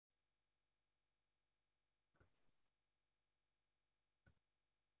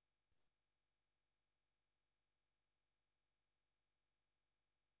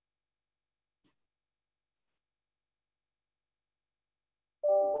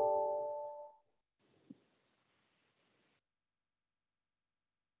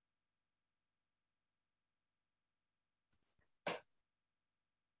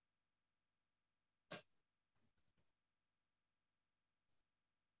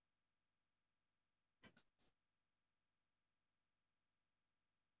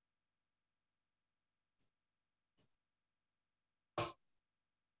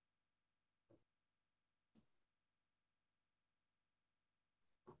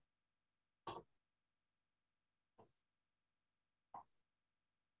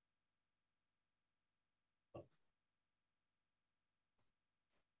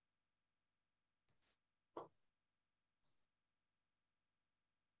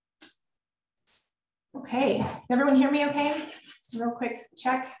Okay, can everyone hear me okay? Just a real quick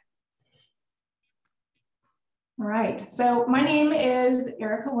check. All right, so my name is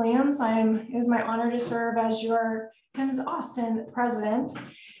Erica Williams. It is my honor to serve as your HIMSS Austin president.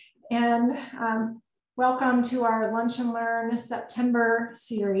 And welcome to our Lunch and Learn September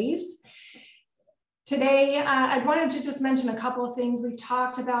series. Today, I wanted to just mention a couple of things. We've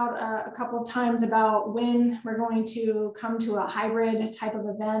talked about a couple of times about when we're going to come to a hybrid type of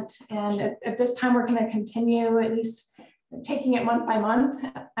event. And at this time, we're going to continue at least taking it month by month.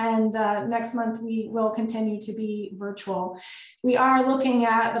 And next month, we will continue to be virtual. We are looking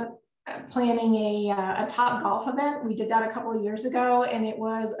at planning a top golf event. We did that a couple of years ago, and it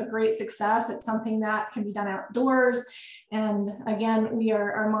was a great success. It's something that can be done outdoors. And again, we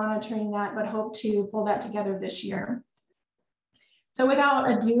are monitoring that, but hope to pull that together this year. So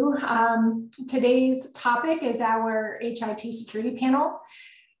without ado, today's topic is our HIT security panel.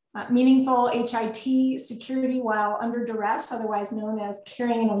 Meaningful HIT security while under duress, otherwise known as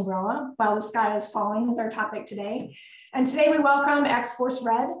carrying an umbrella while the sky is falling, is our topic today. And today we welcome X-Force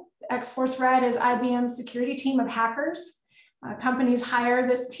Red. X-Force Red is IBM's security team of hackers. Companies hire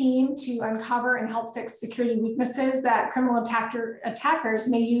this team to uncover and help fix security weaknesses that criminal attackers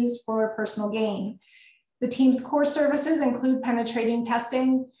may use for personal gain. The team's core services include penetration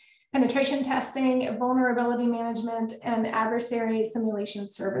testing, vulnerability management, and adversary simulation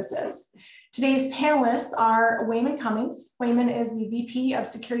services. Today's panelists are Wayman Cummings. Wayman is the VP of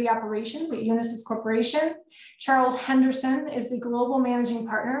Security Operations at Unisys Corporation. Charles Henderson is the Global Managing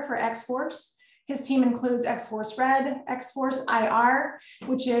Partner for X-Force. His team includes X-Force Red, X-Force IR,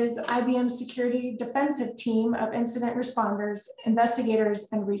 which is IBM's security defensive team of incident responders,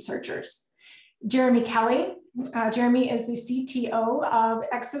 investigators, and researchers. Jeremy Kelley. Jeremy is the CTO of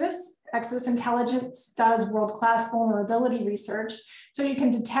Exodus. Exodus Intelligence does world-class vulnerability research, so you can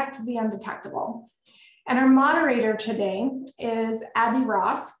detect the undetectable. And our moderator today is Abby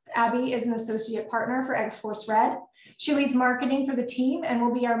Ross. Abby is an associate partner for X-Force Red. She leads marketing for the team and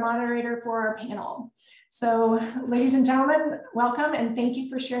will be our moderator for our panel. So ladies and gentlemen, welcome and thank you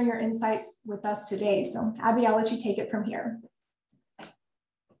for sharing your insights with us today. So Abby, I'll let you take it from here.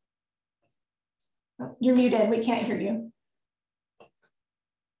 You're muted, we can't hear you.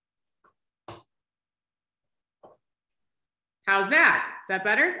 How's that? Is that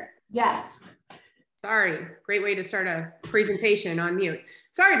better? Yes. Sorry, great way to start a presentation on mute.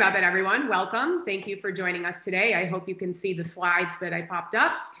 Sorry about that, everyone. Welcome. Thank you for joining us today. I hope you can see the slides that I popped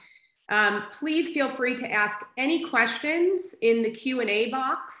up. Please feel free to ask any questions in the Q&A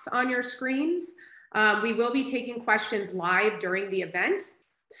box on your screens. We will be taking questions live during the event.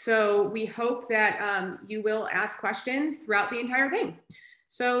 So we hope that you will ask questions throughout the entire thing.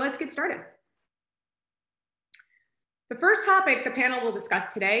 So let's get started. The first topic the panel will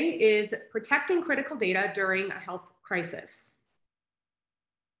discuss today is protecting critical data during a health crisis.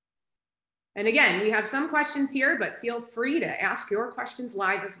 And again, we have some questions here, but feel free to ask your questions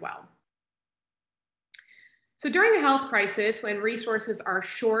live as well. So during a health crisis, when resources are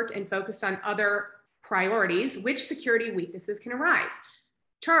short and focused on other priorities, which security weaknesses can arise?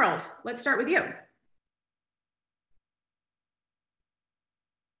 Charles, let's start with you.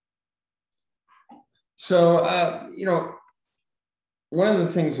 So, one of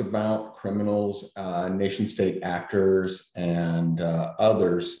the things about criminals, nation state actors, and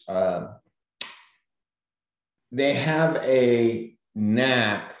others, they have a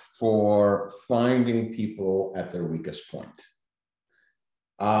knack for finding people at their weakest point.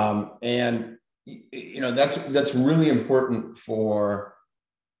 And, that's really important for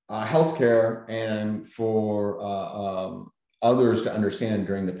healthcare and for others to understand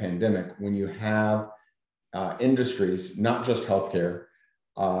during the pandemic when you have industries, not just healthcare,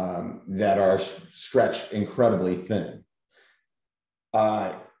 that are stretched incredibly thin.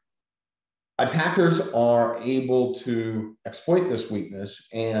 Attackers are able to exploit this weakness,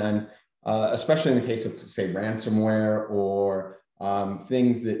 and especially in the case of, say, ransomware or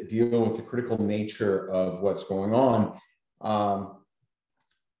things that deal with the critical nature of what's going on,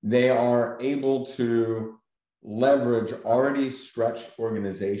 they are able to leverage already stretched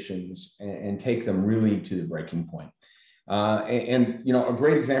organizations and take them really to the breaking point. A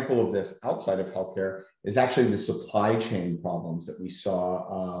great example of this outside of healthcare is actually the supply chain problems that we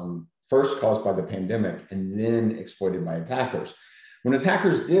saw first caused by the pandemic and then exploited by attackers. What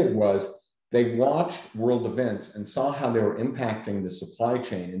attackers did was they watched world events and saw how they were impacting the supply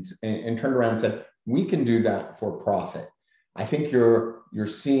chain and turned around and said, we can do that for profit. I think you're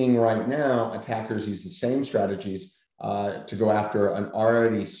seeing right now attackers use the same strategies to go after an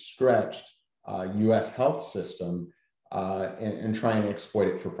already stretched US health system and try and exploit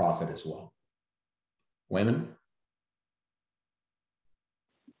it for profit as well. Wayman?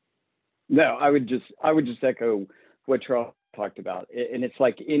 No, I would just echo what Charles talked about. And it's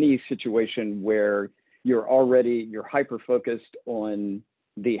like any situation where you're hyper focused on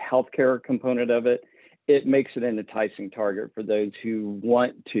the healthcare component of it, it makes it an enticing target for those who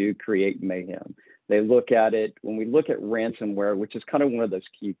want to create mayhem. They look at it, when we look at ransomware, which is kind of one of those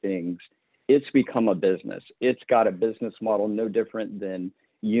key things, it's become a business. It's got a business model no different than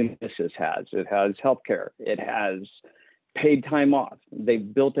Unisys has. It has healthcare. It has paid time off.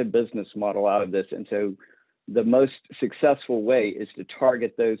 They've built a business model out of this. And so the most successful way is to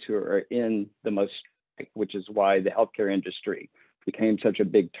target those who are in the most, which is why the healthcare industry became such a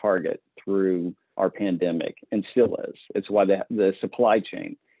big target through our pandemic and still is. It's why the supply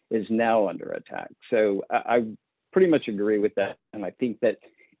chain is now under attack. So I pretty much agree with that. And I think that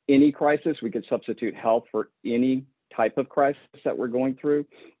any crisis, we could substitute health for any type of crisis that we're going through.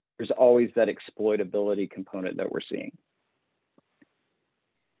 There's always that exploitability component that we're seeing.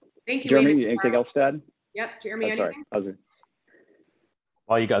 Thank you, Jeremy, Wayman. anything else to add? Yep, Jeremy, anything?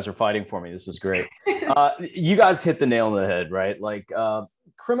 While you guys are fighting for me, this is great. You guys hit the nail on the head, right? Like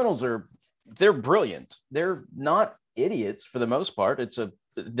criminals they're brilliant. They're not idiots for the most part.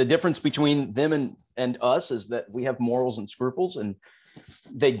 The difference between them and us is that we have morals and scruples, and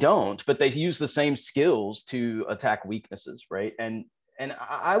they don't, but they use the same skills to attack weaknesses, right? And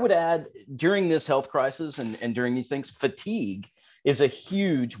I would add, during this health crisis and during these things, fatigue is a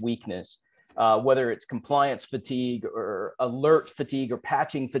huge weakness. Whether it's compliance fatigue or alert fatigue or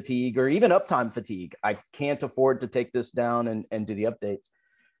patching fatigue or even uptime fatigue. I can't afford to take this down and do the updates.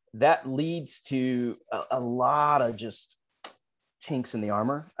 That leads to a lot of just chinks in the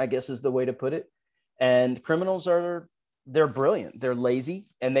armor, I guess is the way to put it. And criminals they're brilliant. They're lazy,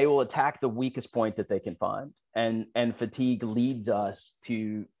 and they will attack the weakest point that they can find. And fatigue leads us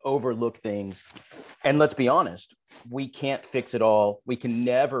to overlook things. And let's be honest, we can't fix it all. We can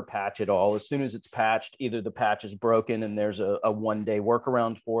never patch it all. As soon as it's patched, either the patch is broken and there's a one-day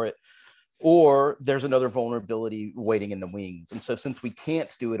workaround for it, or there's another vulnerability waiting in the wings. And so since we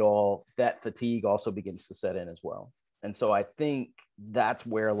can't do it all, that fatigue also begins to set in as well. And so I think that's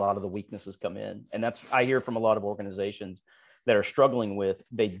where a lot of the weaknesses come in. And I hear from a lot of organizations that are struggling with,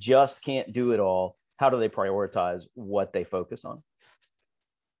 they just can't do it all. How do they prioritize what they focus on?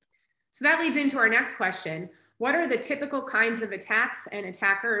 So that leads into our next question. What are the typical kinds of attacks and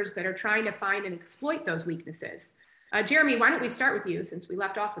attackers that are trying to find and exploit those weaknesses? Jeremy, why don't we start with you since we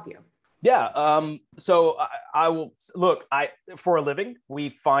left off with you? Yeah. So I will look, for a living, we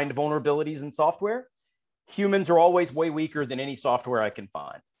find vulnerabilities in software. Humans are always way weaker than any software I can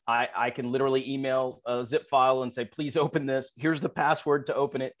find. I can literally email a zip file and say, please open this. Here's the password to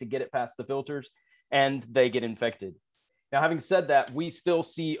open it, to get it past the filters, and they get infected. Now, having said that, we still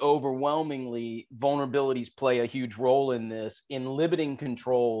see overwhelmingly vulnerabilities play a huge role in this, in limiting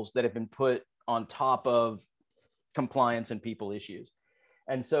controls that have been put on top of compliance and people issues.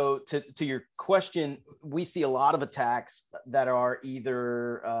 And so to your question, we see a lot of attacks that are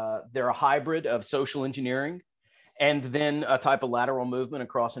either they're a hybrid of social engineering and then a type of lateral movement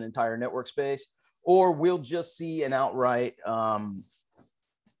across an entire network space, or we'll just see an outright,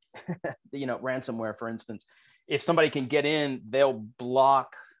 ransomware, for instance. If somebody can get in, they'll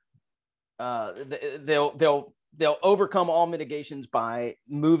block, they'll overcome all mitigations by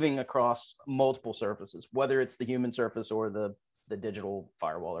moving across multiple surfaces, whether it's the human surface or the digital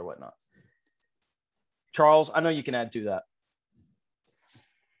firewall or whatnot. Charles, I know you can add to that.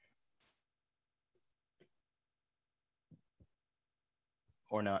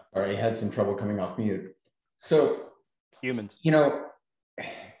 Or not. Already had some trouble coming off mute. So, humans.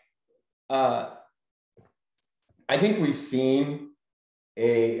 I think we've seen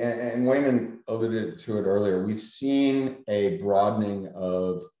and Wayman alluded to it earlier, we've seen a broadening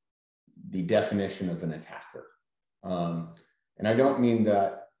of the definition of an attacker. And I don't mean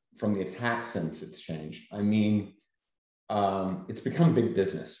that from the attack sense it's changed. I mean, it's become big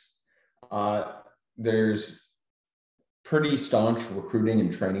business. There's pretty staunch recruiting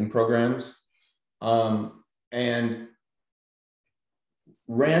and training programs. And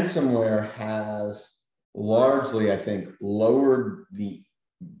ransomware has largely, I think, lowered the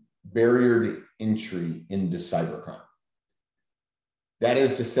barrier to entry into cybercrime. That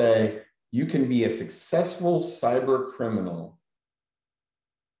is to say, you can be a successful cyber criminal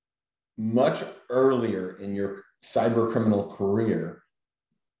much earlier in your cyber criminal career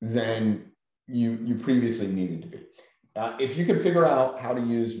than you previously needed to be. If you can figure out how to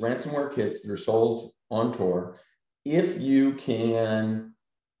use ransomware kits that are sold on Tor, if you can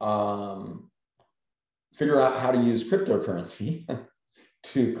figure out how to use cryptocurrency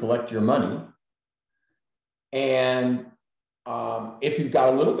to collect your money, And if you've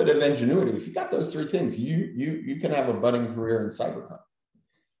got a little bit of ingenuity, if you've got those three things, you can have a budding career in cybercrime.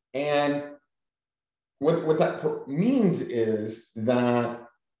 And what that means is that,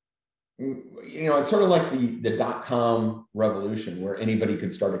 you know, it's sort of like the dot-com revolution, where anybody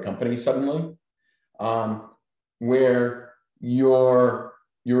could start a company suddenly, where your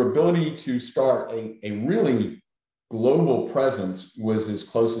ability to start a really global presence was as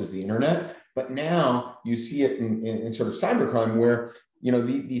close as the internet. But now you see it in sort of cybercrime, where, you know,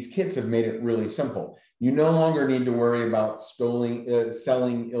 these kids have made it really simple. You no longer need to worry about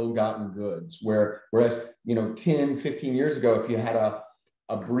selling ill-gotten goods, whereas, you know, 10, 15 years ago, if you had a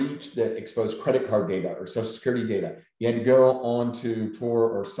breach that exposed credit card data or social security data, you had to go onto Tor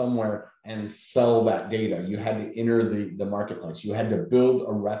or somewhere and sell that data. You had to enter the marketplace. You had to build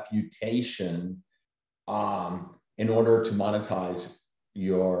a reputation in order to monetize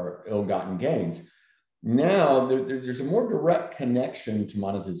your ill-gotten gains. Now there's a more direct connection to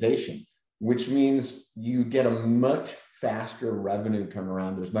monetization, which means you get a much faster revenue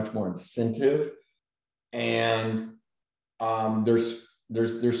turnaround. There's much more incentive, and there's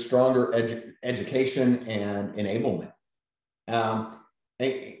stronger education and enablement. I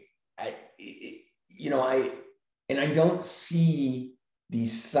don't see the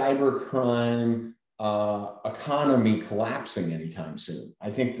cybercrime economy collapsing anytime soon.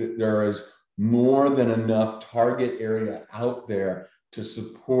 I think that there is more than enough target area out there to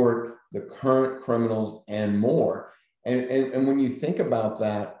support the current criminals and more. And when you think about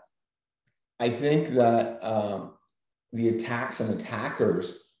that, I think that the attacks and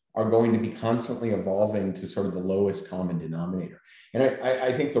attackers are going to be constantly evolving to sort of the lowest common denominator. And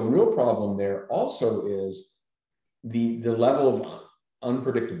I think the real problem there also is the level of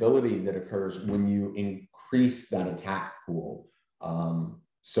unpredictability that occurs when you increase that attack pool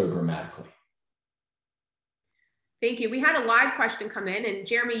so dramatically. Thank you. We had a live question come in, and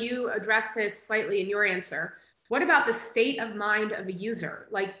Jeremy, you addressed this slightly in your answer. What about the state of mind of a user,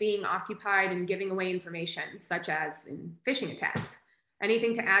 like being occupied and giving away information, such as in phishing attacks?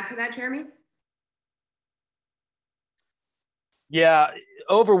 Anything to add to that, Jeremy? Yeah,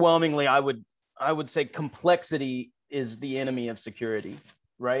 overwhelmingly, I would say complexity is the enemy of security,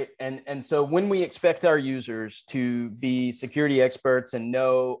 right? And so when we expect our users to be security experts and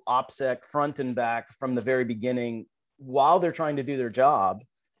know OPSEC front and back from the very beginning while they're trying to do their job,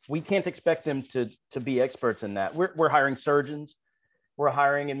 we can't expect them to be experts in that. We're hiring surgeons, we're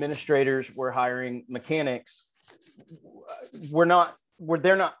hiring administrators, we're hiring mechanics.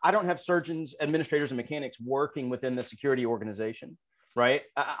 I don't have surgeons, administrators, and mechanics working within the security organization, right?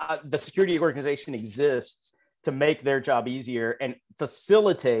 The security organization exists to make their job easier and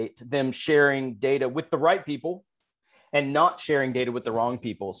facilitate them sharing data with the right people and not sharing data with the wrong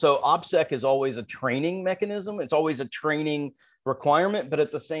people. So OPSEC is always a training mechanism. It's always a training requirement, but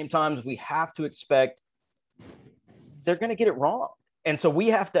at the same time, we have to expect they're going to get it wrong. And so we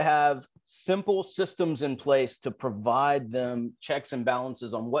have to have simple systems in place to provide them checks and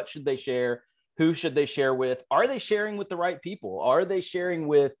balances on what should they share, who should they share with, are they sharing with the right people, are they sharing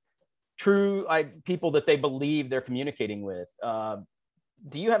with true people that they believe they're communicating with.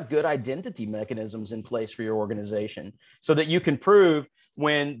 Do you have good identity mechanisms in place for your organization so that you can prove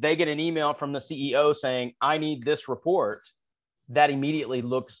when they get an email from the CEO saying, I need this report, that immediately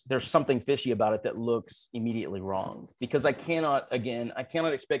looks, there's something fishy about it that looks immediately wrong? Because I cannot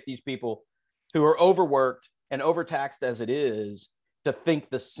expect these people who are overworked and overtaxed as it is to think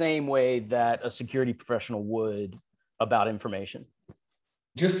the same way that a security professional would about information.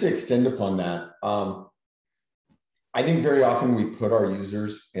 Just to extend upon that, I think very often we put our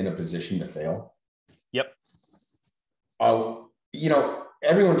users in a position to fail. Yep.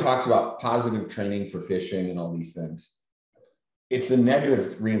 Everyone talks about positive training for phishing and all these things. It's the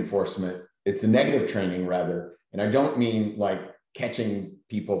negative reinforcement. It's the negative training, rather. And I don't mean like catching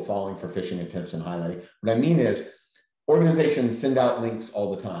people falling for phishing attempts and highlighting. What I mean is organizations send out links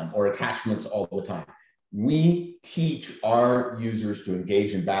all the time or attachments all the time. We teach our users to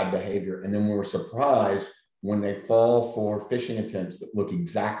engage in bad behavior, and then we're surprised when they fall for phishing attempts that look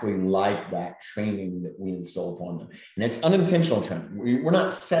exactly like that training that we instill upon them. And it's unintentional training. We're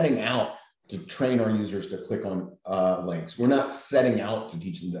not setting out to train our users to click on links. We're not setting out to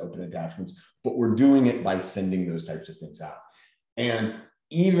teach them to open attachments, but we're doing it by sending those types of things out. And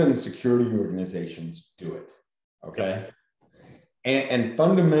even security organizations do it, okay? And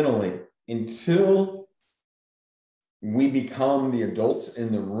fundamentally, until we become the adults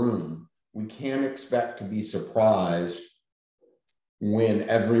in the room, we can't expect to be surprised when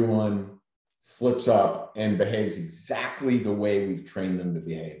everyone slips up and behaves exactly the way we've trained them to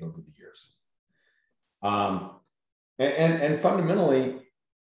behave over the years. And fundamentally,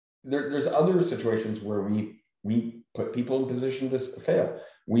 there's other situations where we put people in position to fail.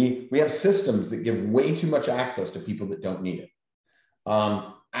 We have systems that give way too much access to people that don't need it.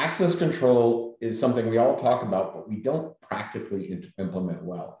 Access control is something we all talk about, but we don't practically implement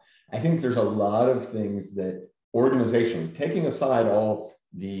well. I think there's a lot of things that organizationally, taking aside all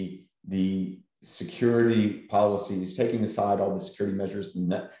the security policies, taking aside all the security measures,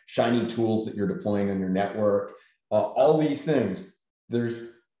 the shiny tools that you're deploying on your network, all these things,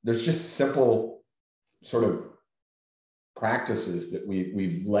 there's just simple sort of practices that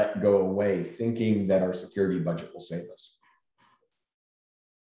we've let go away, thinking that our security budget will save us.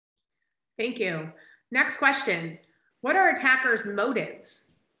 Thank you. Next question. What are attackers' motives?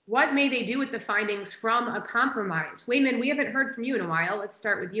 What may they do with the findings from a compromise? Wayman, we haven't heard from you in a while. Let's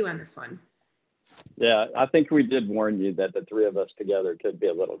start with you on this one. Yeah, I think we did warn you that the three of us together could be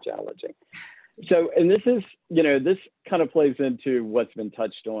a little challenging. So, and this is, this kind of plays into what's been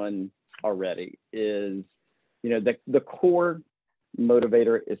touched on already is, the core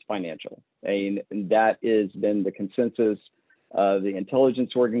motivator is financial. And that has been the consensus of the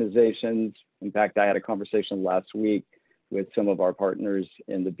intelligence organizations. In fact, I had a conversation last week with some of our partners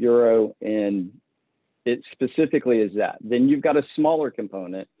in the Bureau, and it specifically is that. Then you've got a smaller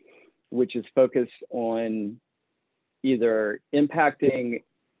component, which is focused on either impacting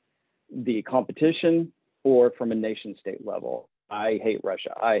the competition or from a nation state level. I hate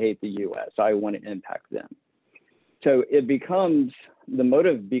Russia, I hate the US, I want to impact them. So the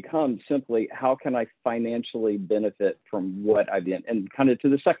motive becomes simply, how can I financially benefit from what I did? And kind of to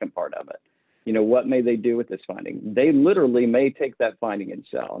the second part of it, what may they do with this finding? They literally may take that finding and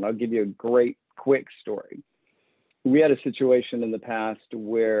sell. And I'll give you a great quick story. We had a situation in the past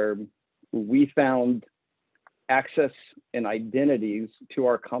where we found access and identities to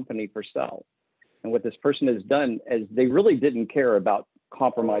our company for sale. And what this person has done is they really didn't care about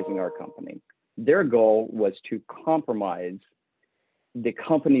compromising our company. Their goal was to compromise the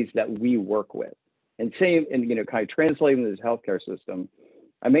companies that we work with. And kind of translating this healthcare system,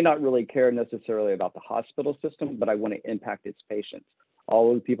 I may not really care necessarily about the hospital system, but I want to impact its patients, all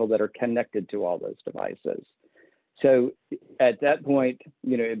of the people that are connected to all those devices. So at that point,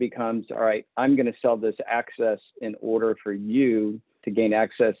 it becomes, all right, I'm going to sell this access in order for you to gain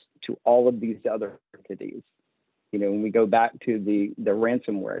access to all of these other entities. When we go back to the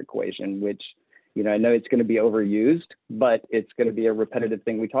ransomware equation, which, I know it's going to be overused, but it's going to be a repetitive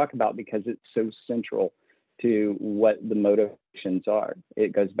thing we talk about because it's so central to what the motivations are.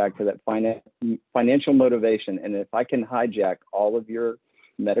 It goes back to that financial motivation. And if I can hijack all of your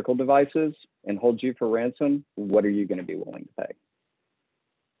medical devices and hold you for ransom, what are you going to be willing to pay?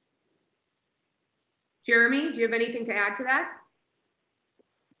 Jeremy, do you have anything to add to that?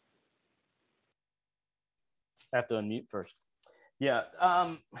 I have to unmute first. Yeah,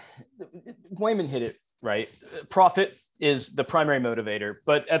 Wayman hit it right. Profit is the primary motivator,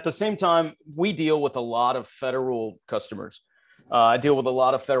 but at the same time, we deal with a lot of federal customers. I deal with a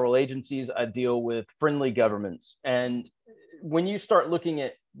lot of federal agencies. I deal with friendly governments. And when you start looking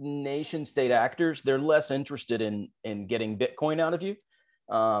at nation state actors, they're less interested in getting Bitcoin out of you.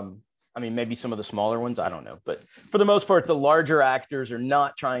 Maybe some of the smaller ones, I don't know. But for the most part, the larger actors are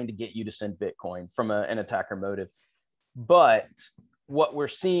not trying to get you to send Bitcoin from an attacker motive. But what we're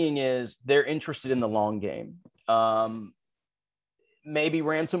seeing is they're interested in the long game. Maybe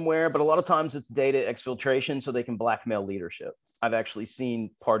ransomware, but a lot of times it's data exfiltration so they can blackmail leadership. I've actually seen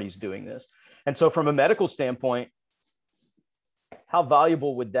parties doing this. And so from a medical standpoint, how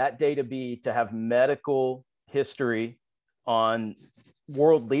valuable would that data be to have medical history on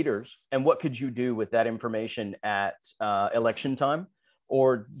world leaders? And what could you do with that information at election time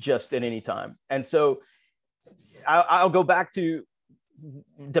or just at any time? And so I'll go back to,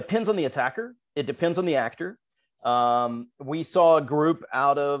 depends on the attacker. It depends on the actor. We saw a group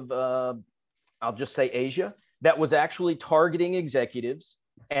out of, I'll just say Asia, that was actually targeting executives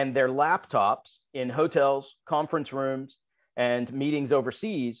and their laptops in hotels, conference rooms, and meetings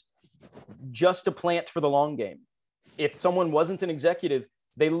overseas just to plant for the long game. If someone wasn't an executive,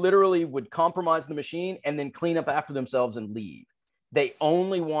 they literally would compromise the machine and then clean up after themselves and leave. They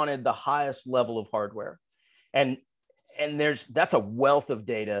only wanted the highest level of hardware. And that's a wealth of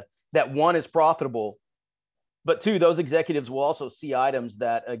data that, one, is profitable, but two, those executives will also see items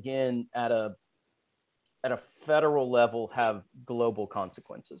that, again, at a federal level have global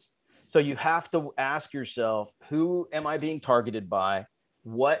consequences. So you have to ask yourself, who am I being targeted by?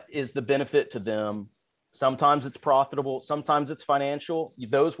 What is the benefit to them? Sometimes it's profitable, sometimes it's financial.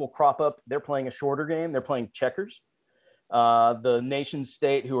 Those will crop up. They're playing a shorter game. They're playing checkers. The nation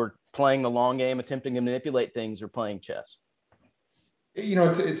state who are playing the long game, attempting to manipulate things, are playing chess. You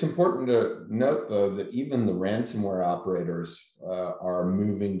know, it's important to note, though, that even the ransomware operators are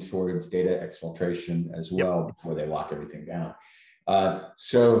moving towards data exfiltration as well before they lock everything down.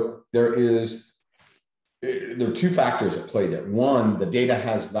 So there are two factors at play there. One, the data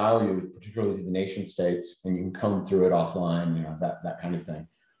has value, particularly to the nation states, and you can come through it offline, you know, that kind of thing.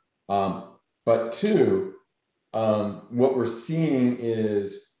 But two, what we're seeing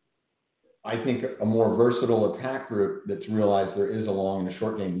is, I think, a more versatile attack group that's realized there is a long and a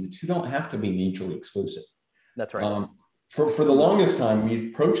short game. The two don't have to be mutually exclusive. That's right. For the longest time, we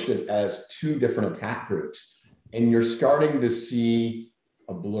approached it as two different attack groups. And you're starting to see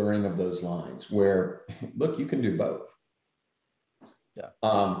a blurring of those lines where, look, you can do both. Yeah.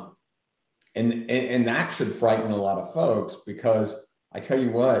 And that should frighten a lot of folks, because I tell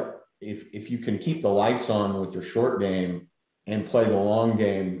you what, if you can keep the lights on with your short game and play the long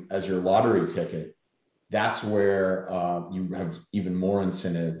game as your lottery ticket, that's where you have even more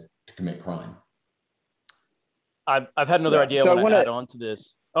incentive to commit crime. I've had another idea. So I want to add on to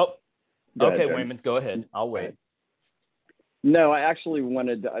this. Oh, okay, Wayman, go ahead. I'll wait. No, I actually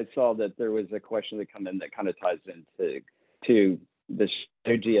I saw that there was a question that come in that kind of ties into the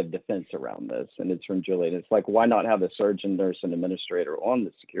strategy of defense around this. And it's from Julian. It's like, why not have a surgeon, nurse, and administrator on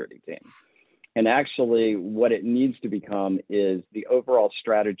the security team? And actually what it needs to become is the overall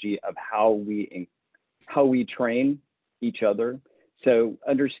strategy of how we train each other. So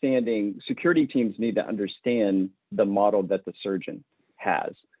understanding, security teams need to understand the model that the surgeon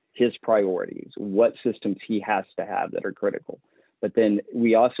has, his priorities, what systems he has to have that are critical. But then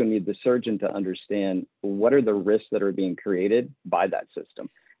we also need the surgeon to understand what are the risks that are being created by that system,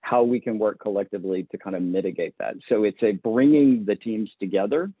 how we can work collectively to kind of mitigate that. So it's a bringing the teams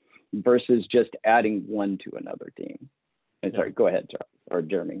together versus just adding one to another team. And sorry, go ahead, Charles, or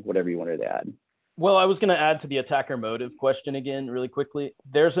Jeremy, whatever you wanted to add. Well, I was going to add to the attacker motive question again, really quickly.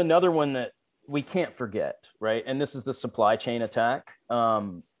 There's another one that we can't forget, right? And this is the supply chain attack.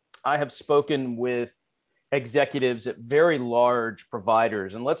 I have spoken with executives at very large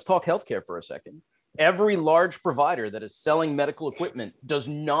providers, and let's talk healthcare for a second. Every large provider that is selling medical equipment does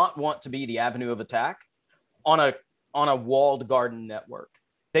not want to be the avenue of attack on a walled garden network.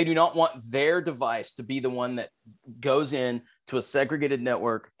 They do not want their device to be the one that goes in to a segregated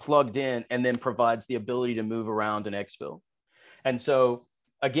network, plugged in, and then provides the ability to move around and exfil. And so,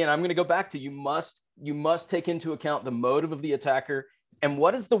 again, I'm going to go back to you must take into account the motive of the attacker and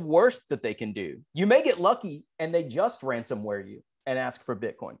what is the worst that they can do. You may get lucky and they just ransomware you and ask for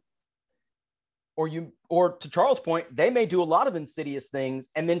Bitcoin. Or to Charles' point, they may do a lot of insidious things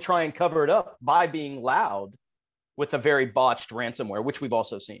and then try and cover it up by being loud with a very botched ransomware, which we've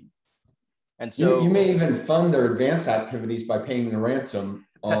also seen. And so you may even fund their advanced activities by paying the ransom.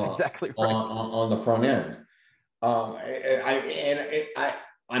 That's exactly right. On the front end. I'm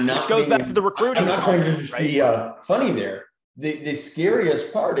not. Which goes back to the recruiting. I'm not trying to just be funny there. The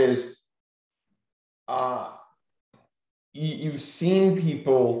scariest part is you've seen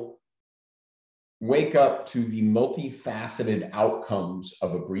people wake up to the multifaceted outcomes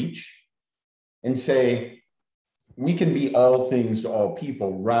of a breach and say, we can be all things to all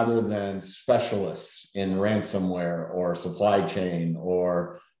people rather than specialists in ransomware or supply chain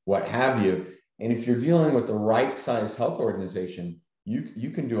or what have you. And if you're dealing with the right size health organization,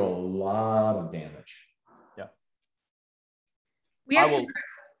 you can do a lot of damage. Yeah.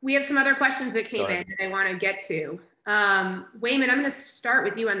 We have some other questions that came in that I want to get to. Wayman, I'm going to start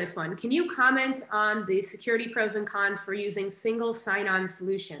with you on this one. Can you comment on the security pros and cons for using single sign-on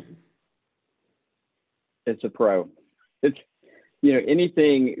solutions? It's a pro. It's,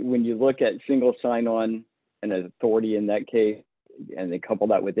 anything when you look at single sign-on and an authority in that case, and they couple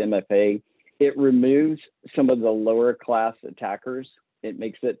that with MFA, it removes some of the lower class attackers. It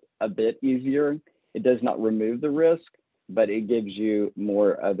makes it a bit easier. It does not remove the risk, but it gives you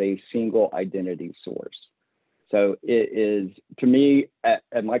more of a single identity source. So it is, to me, at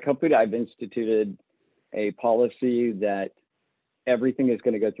my company, I've instituted a policy that everything is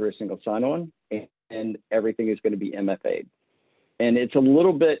going to go through a single sign-on and everything is going to be MFA'd. And it's a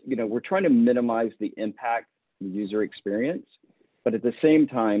little bit, we're trying to minimize the impact of the user experience, but at the same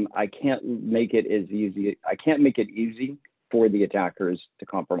time, I can't make it easy for the attackers to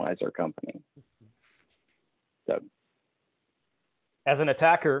compromise our company. So, as an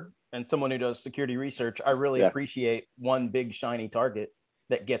attacker and someone who does security research, I really appreciate one big shiny target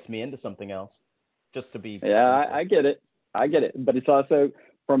that gets me into something else, just to be. Yeah, I get it. But it's also,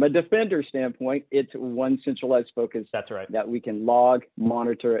 from a defender standpoint, it's one centralized focus. That's right. That we can log,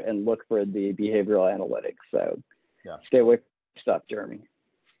 monitor, and look for the behavioral analytics. So Yeah. Stay away from stuff, Jeremy.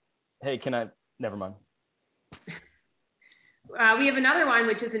 Hey, never mind. We have another one,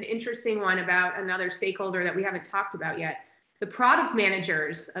 which is an interesting one about another stakeholder that we haven't talked about yet. The product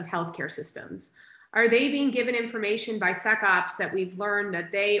managers of healthcare systems. Are they being given information by SecOps that we've learned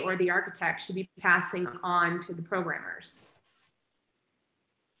that they or the architect should be passing on to the programmers?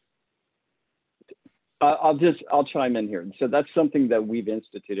 I'll chime in here. So that's something that we've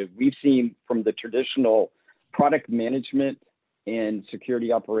instituted. We've seen from the traditional product management and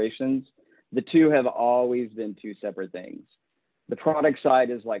security operations, the two have always been two separate things. The product side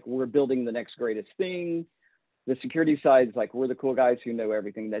is like, we're building the next greatest thing. The security side is like, we're the cool guys who know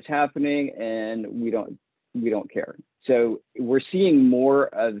everything that's happening, and we don't care. So we're seeing more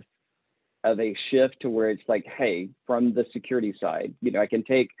of a shift to where it's like, hey, from the security side, I can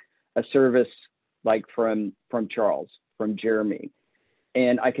take a service like from Charles, from Jeremy,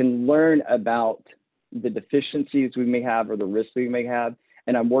 and I can learn about the deficiencies we may have or the risks we may have,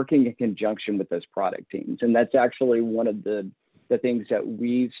 and I'm working in conjunction with those product teams. And that's actually one of the things that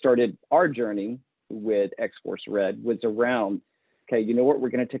we started our journey with X-Force Red was around, okay, you know what, we're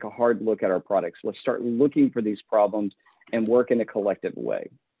going to take a hard look at our products. Let's start looking for these problems and work in a collective way.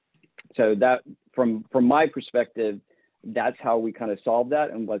 So that, from my perspective, that's how we kind of solve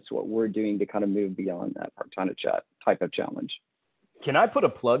that, and what's what we're doing to kind of move beyond that type of challenge. Can I put a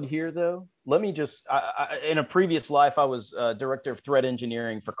plug here, though? Let me just, in a previous life, I was director of threat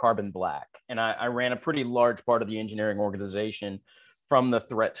engineering for Carbon Black, and I ran a pretty large part of the engineering organization from the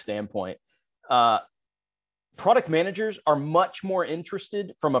threat standpoint. Product managers are much more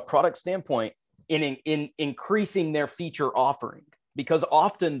interested from a product standpoint in increasing their feature offering, because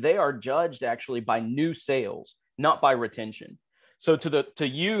often they are judged actually by new sales, not by retention. So to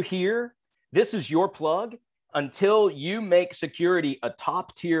you here, this is your plug. Until you make security a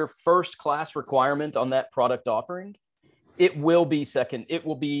top tier first class requirement on that product offering, it will be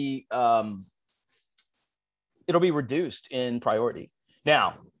it'll be reduced in priority.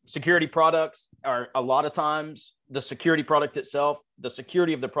 Now, security products are a lot of times the security product itself, the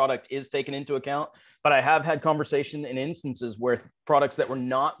security of the product is taken into account, but I have had conversation in instances where products that were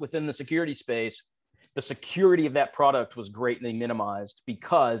not within the security space, the security of that product was greatly minimized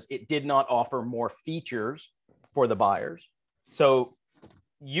because it did not offer more features for the buyers. So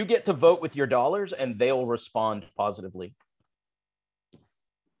you get to vote with your dollars and they'll respond positively.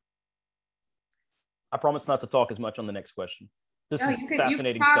 I promise not to talk as much on the next question. This is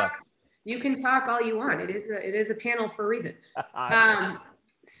fascinating stuff. You can talk all you want. It is a panel for a reason.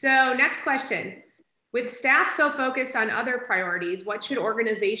 So next question. With staff so focused on other priorities, what should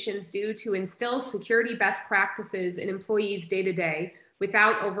organizations do to instill security best practices in employees day to day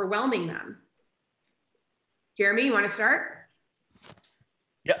without overwhelming them? Jeremy, you want to start?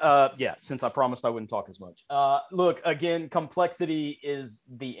 Yeah. Since I promised I wouldn't talk as much. Look, again, complexity is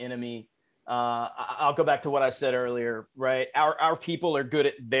the enemy. I'll go back to what I said earlier, right? Our people are good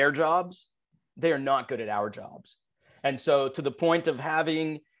at their jobs. They are not good at our jobs. And so to the point of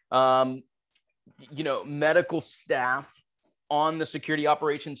having, medical staff on the security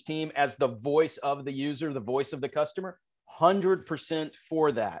operations team as the voice of the user, the voice of the customer, 100%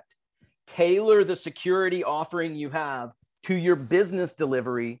 for that. Tailor the security offering you have to your business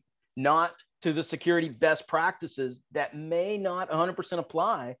delivery, not to the security best practices that may not 100%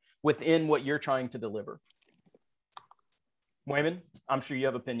 apply within what you're trying to deliver. Wayman, I'm sure you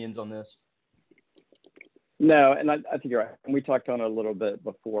have opinions on this. No, and I think you're right. And we talked on it a little bit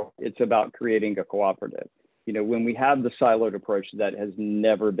before. It's about creating a cooperative. When we have the siloed approach that has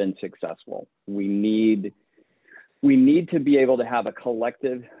never been successful, we need to be able to have a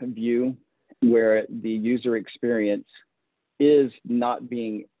collective view where the user experience is not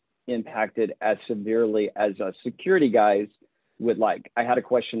being impacted as severely as security guys would like. I had a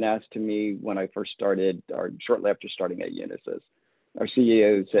question asked to me when I first started, or shortly after starting at Unisys. Our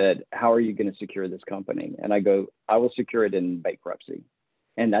CEO said, "How are you going to secure this company?" And I go, "I will secure it in bankruptcy."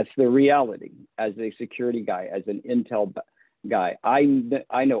 And that's the reality. As a security guy, as an Intel guy, I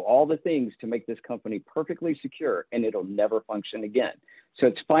know all the things to make this company perfectly secure, and it'll never function again. So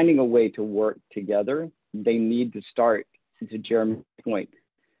it's finding a way to work together. They need to start, to Jeremy's point,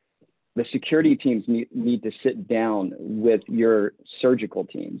 the security teams need to sit down with your surgical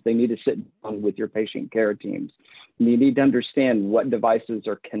teams. They need to sit down with your patient care teams. You need to understand what devices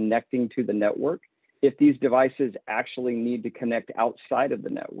are connecting to the network. If these devices actually need to connect outside of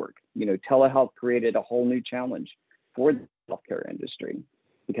the network, telehealth created a whole new challenge for the healthcare industry,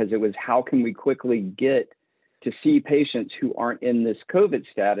 because it was, how can we quickly get to see patients who aren't in this COVID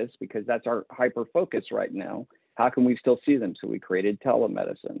status, because that's our hyper focus right now. How can we still see them? So we created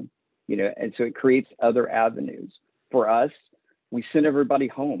telemedicine, and so it creates other avenues. For us, we sent everybody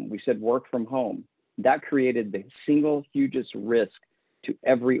home. We said work from home. That created the single hugest risk to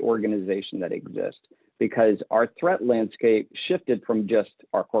every organization that exists, because our threat landscape shifted from just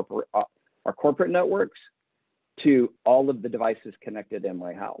our corporate networks to all of the devices connected in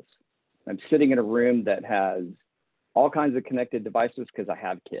my house. I'm sitting in a room that has all kinds of connected devices because I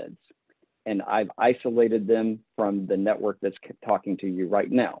have kids, and I've isolated them from the network that's talking to you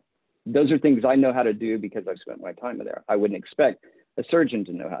right now. Those are things I know how to do because I've spent my time there. I wouldn't expect a surgeon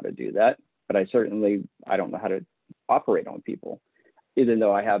to know how to do that, but I don't know how to operate on people, even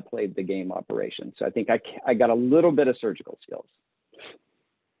though I have played the game operation. So I think I got a little bit of surgical skills,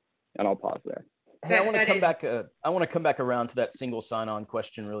 and I'll pause there. Hey, I want to come back. I want to come back around to that single sign-on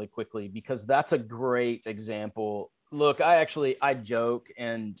question really quickly, because that's a great example. Look, I joke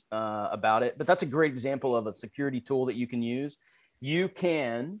about it, but that's a great example of a security tool that you can use. You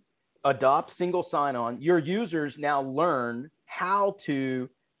can adopt single sign-on. Your users now learn how to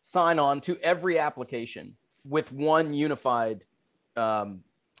sign on to every application with one unified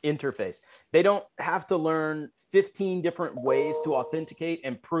interface. They don't have to learn 15 different ways to authenticate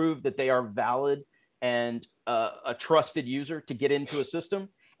and prove that they are valid and a trusted user to get into a system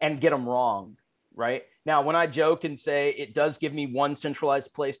and get them wrong, right? Now, when I joke and say it does give me one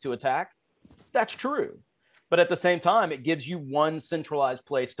centralized place to attack, that's true. But at the same time, it gives you one centralized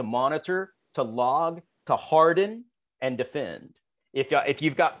place to monitor, to log, to harden, and defend. If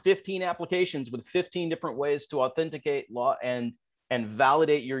you've got 15 applications with 15 different ways to authenticate and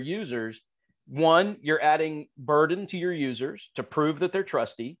validate your users, one, you're adding burden to your users to prove that they're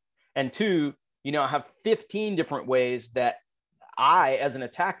trusty. And two, I have 15 different ways that I, as an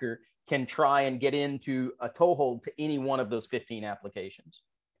attacker, can try and get into a toehold to any one of those 15 applications.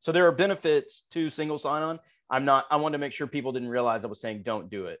 So there are benefits to single sign-on. I wanted to make sure people didn't realize I was saying don't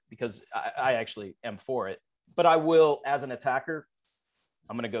do it, because I actually am for it. But I will, as an attacker,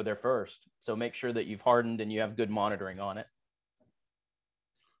 I'm going to go there first. So make sure that you've hardened and you have good monitoring on it.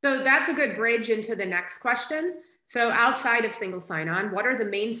 So that's a good bridge into the next question. So outside of single sign-on, what are the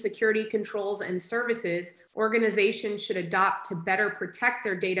main security controls and services organizations should adopt to better protect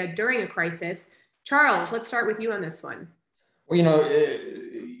their data during a crisis? Charles, let's start with you on this one. Well,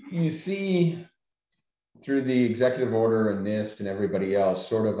 you see through the executive order and NIST and everybody else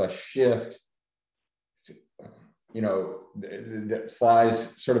sort of a shift, that flies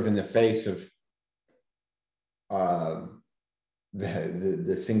sort of in the face of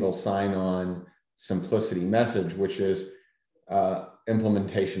the single sign-on simplicity message, which is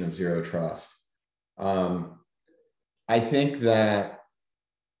implementation of zero trust. I think that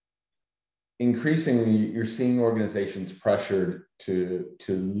increasingly you're seeing organizations pressured to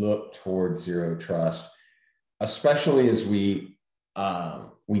look towards zero trust, especially as we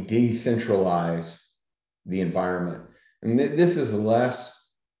decentralize the environment. And this is less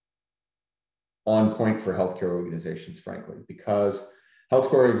on point for healthcare organizations, frankly, because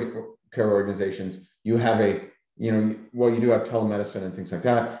healthcare organizations, you have you do have telemedicine and things like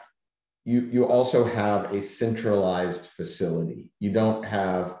that. You also have a centralized facility. You don't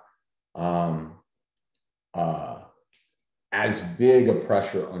have as big a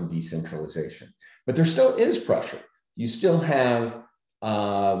pressure on decentralization, but there still is pressure. You still have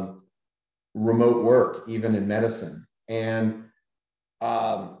remote work, even in medicine. And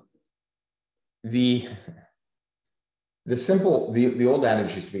the old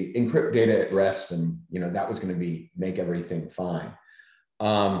adage used to be encrypt data at rest, and that was going to make everything fine.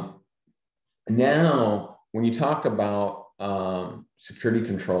 Now, when you talk about security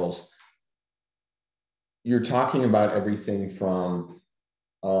controls, you're talking about everything from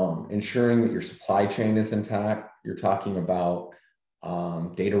ensuring that your supply chain is intact. You're talking about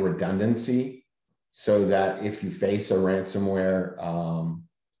data redundancy, so that if you face a ransomware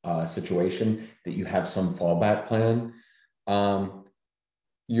situation, that you have some fallback plan.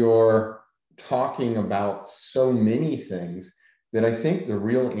 You're talking about so many things that I think the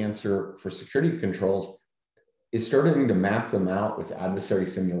real answer for security controls is starting to map them out with adversary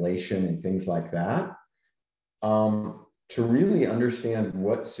simulation and things like that, to really understand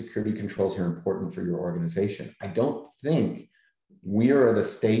what security controls are important for your organization. I don't think we are at a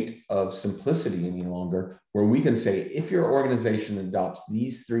state of simplicity any longer where we can say, if your organization adopts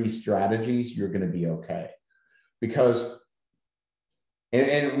these 3 strategies, you're going to be okay. Because,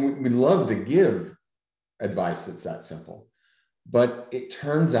 and we'd love to give advice that's that simple, but it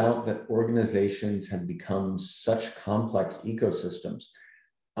turns out that organizations have become such complex ecosystems.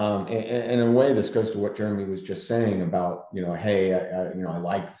 And in a way, this goes to what Jeremy was just saying about, hey, I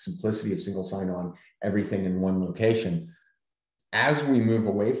like the simplicity of single sign-on, everything in one location. As we move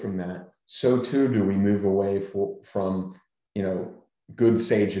away from that, so too do we move away from, good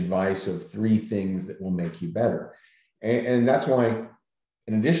sage advice of 3 things that will make you better. And that's why,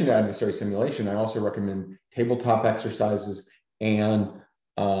 in addition to adversary simulation, I also recommend tabletop exercises and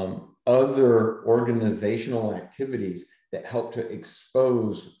other organizational activities that help to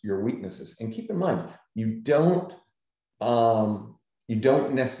expose your weaknesses. And keep in mind, you don't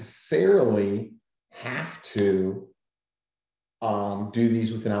necessarily have to do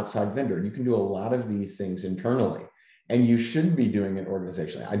these with an outside vendor. You can do a lot of these things internally, and you should be doing it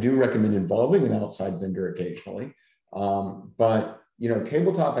organizationally. I do recommend involving an outside vendor occasionally, but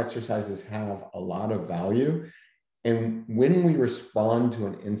tabletop exercises have a lot of value. And when we respond to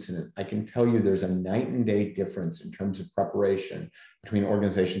an incident, I can tell you there's a night and day difference in terms of preparation between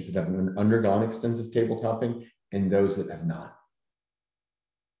organizations that have undergone extensive tabletopping and those that have not.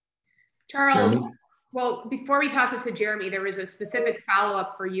 Charles, Jeremy? well, before we toss it to Jeremy, there was a specific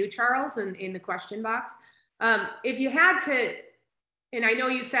follow-up for you, Charles, in the question box. If you had to, and I know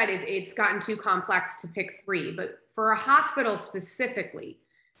you said it's gotten too complex to pick 3, but for a hospital specifically,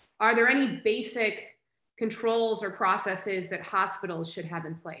 are there any basic controls or processes that hospitals should have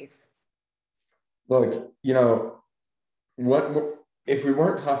in place? Look, what if we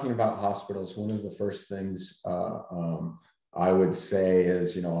weren't talking about hospitals, one of the first things I would say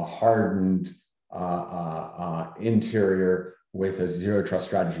is, a hardened interior with a zero trust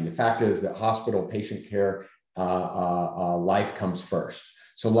strategy. The fact is that hospital patient care, life comes first.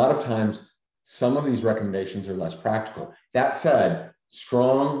 So a lot of times, some of these recommendations are less practical. That said,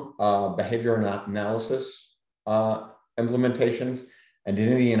 strong behavior analysis implementations,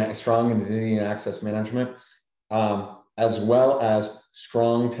 strong identity and access management, as well as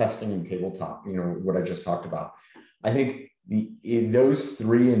strong testing and tabletop, what I just talked about. I think those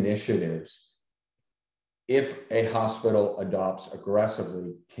 3 initiatives, if a hospital adopts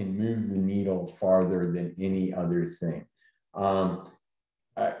aggressively, can move the needle farther than any other thing.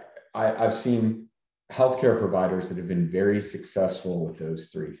 I've seen healthcare providers that have been very successful with those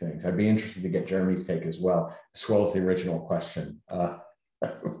 3 things. I'd be interested to get Jeremy's take as well as the original question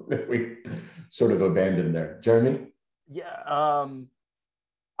that we sort of abandoned there. Jeremy? Yeah,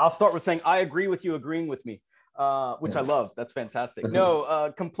 I'll start with saying I agree with you agreeing with me, which I love. That's fantastic.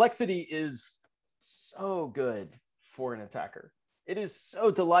 No, complexity is so good for an attacker. It is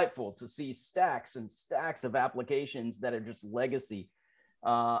so delightful to see stacks and stacks of applications that are just legacy.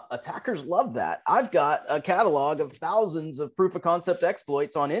 Attackers love that. I've got a catalog of thousands of proof of concept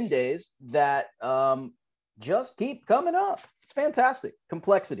exploits on end days that just keep coming up. It's fantastic.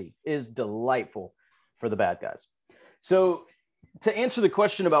 Complexity is delightful for the bad guys. So to answer the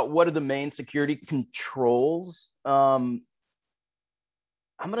question about what are the main security controls, I'm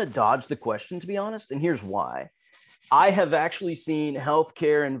going to dodge the question, to be honest. And here's why. I have actually seen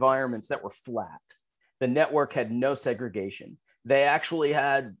healthcare environments that were flat. The network had no segregation. They actually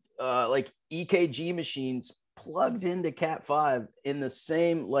had like EKG machines plugged into Cat5 in the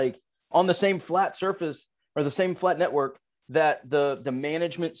same, on the same flat surface or the same flat network that the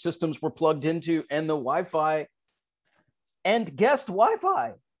management systems were plugged into, and the Wi-Fi and guest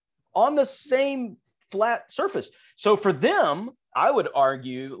Wi-Fi on the same flat surface. So for them, I would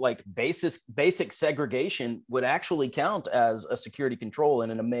argue basic segregation would actually count as a security control in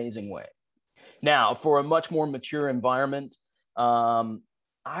an amazing way. Now, for a much more mature environment, I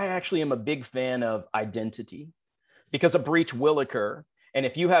actually am a big fan of identity, because a breach will occur. And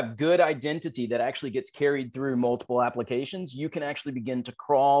if you have good identity that actually gets carried through multiple applications, you can actually begin to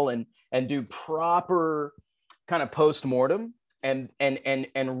crawl and do proper kind of post-mortem and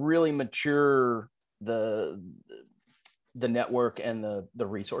really mature the network and the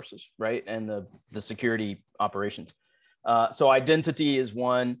resources, right? And the security operations. So identity is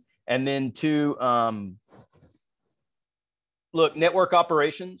one. And then 2, look, network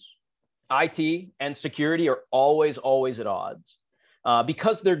operations, IT and security are always at odds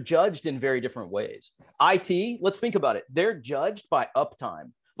because they're judged in very different ways. IT, let's think about it. They're judged by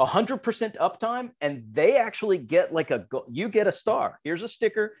uptime, 100% uptime, and they actually get you get a star. Here's a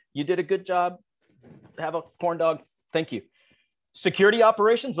sticker. You did a good job. Have a corn dog. Thank you. Security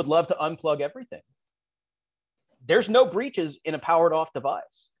operations would love to unplug everything. There's no breaches in a powered off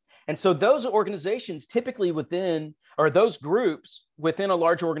device. And so those organizations typically those groups within a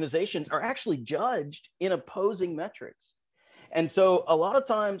large organization are actually judged in opposing metrics. And so a lot of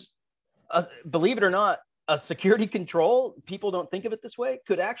times, believe it or not, a security control, people don't think of it this way,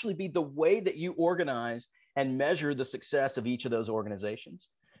 could actually be the way that you organize and measure the success of each of those organizations.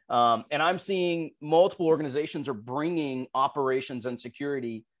 And I'm seeing multiple organizations are bringing operations and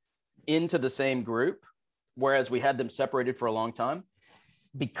security into the same group, whereas we had them separated for a long time.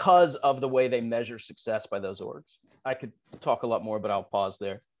 because of the way they measure success by those orgs. I could talk a lot more, but I'll pause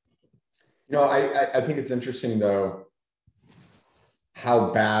there. You know, I think it's interesting though,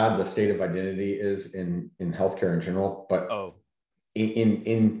 how bad the state of identity is in healthcare in general, but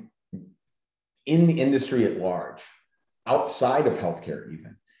in the industry at large, outside of healthcare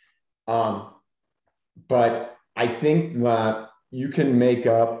even. But I think that you can make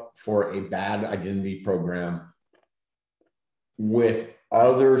up for a bad identity program with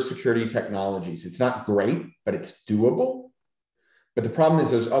other security technologies. It's not great, but it's doable. But the problem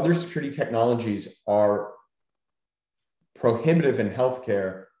is those other security technologies are prohibitive in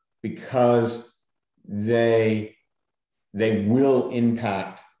healthcare because they will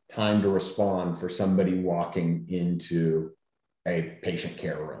impact time to respond for somebody walking into a patient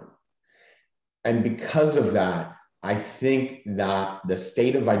care room. And because of that, I think that the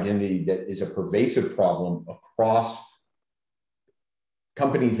state of identity that is a pervasive problem across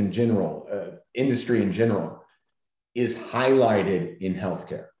companies in general, industry in general, is highlighted in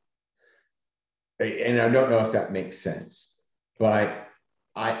healthcare. And I don't know if that makes sense, but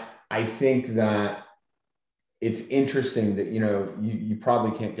I think that it's interesting that, you know, you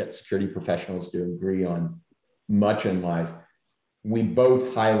probably can't get security professionals to agree on much in life. We both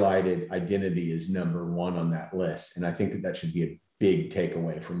highlighted identity as number one on that list. And I think that should be a big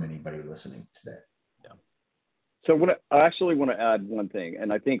takeaway from anybody listening today. Yeah. So I actually want to add one thing.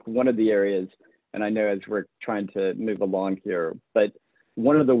 And I think one of the areas, and I know as we're trying to move along here, but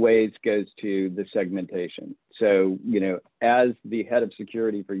one of the ways goes to the segmentation. So, you know, as the head of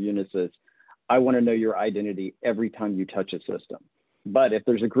security for Unisys, I want to know your identity every time you touch a system. But if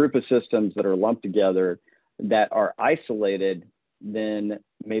there's a group of systems that are lumped together that are isolated, then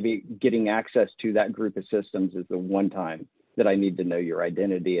maybe getting access to that group of systems is the one time that I need to know your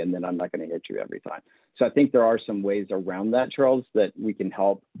identity, and then I'm not going to hit you every time. So I think there are some ways around that, Charles, that we can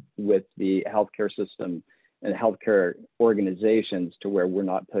help with the healthcare system and healthcare organizations to where we're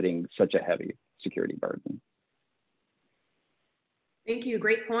not putting such a heavy security burden. Thank you,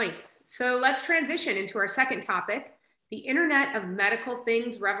 great points. So let's transition into our second topic, the Internet of Medical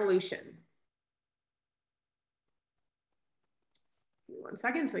Things revolution. 1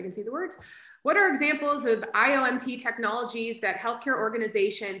 second so I can see the words. What are examples of IoMT technologies that healthcare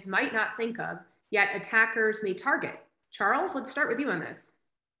organizations might not think of, yet attackers may target? Charles, let's start with you on this.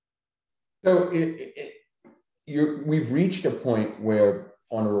 So we've reached a point where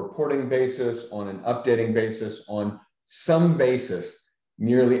on a reporting basis, on an updating basis, on some basis,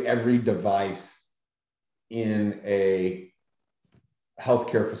 nearly every device in a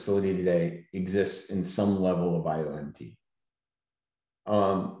healthcare facility today exists in some level of IoMT.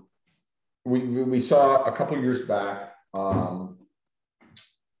 We saw a couple of years back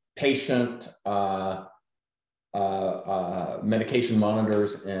patient medication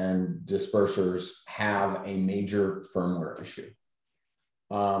monitors and dispersers have a major firmware issue.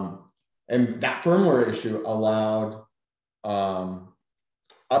 And that firmware issue allowed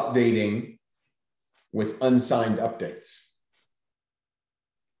updating with unsigned updates.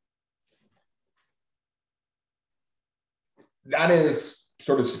 That is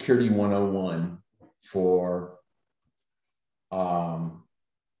sort of security 101 for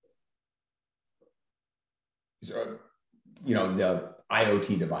you know, the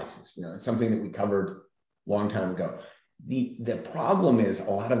IoT devices. You know, it's something that we covered a long time ago. The problem is a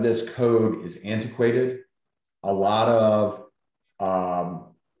lot of this code is antiquated. A lot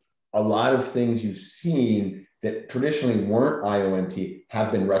of things you've seen that traditionally weren't IoMT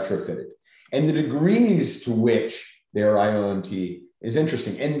have been retrofitted. And the degrees to which they're IoMT is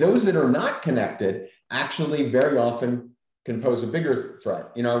interesting. And those that are not connected actually very often can pose a bigger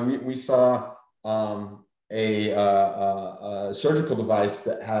threat. You know, we saw a surgical device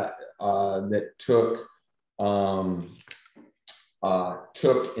that had that took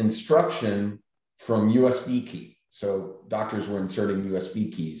instruction from USB key. So doctors were inserting USB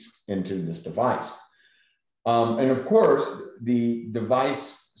keys into this device. And of course, the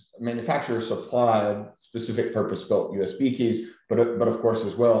device manufacturer supplied specific purpose-built USB keys, but of course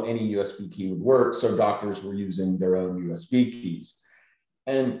as well, any USB key would work. So doctors were using their own USB keys.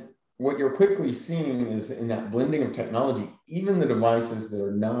 And what you're quickly seeing is in that blending of technology, even the devices that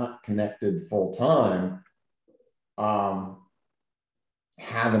are not connected full time have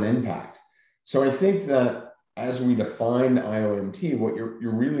an impact. So I think that as we define IoMT, what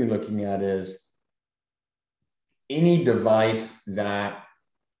you're really looking at is any device that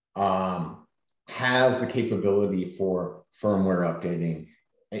has the capability for firmware updating,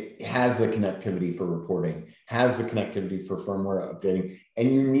 it has the connectivity for reporting, has the connectivity for firmware updating,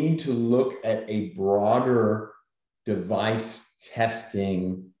 and you need to look at a broader device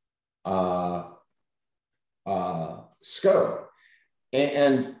testing scope.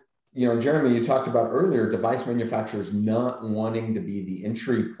 And you know, Jeremy, you talked about earlier, device manufacturers not wanting to be the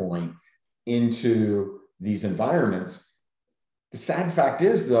entry point into these environments. The sad fact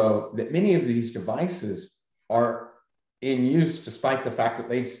is, though, that many of these devices are in use despite the fact that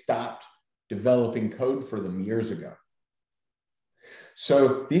they've stopped developing code for them years ago.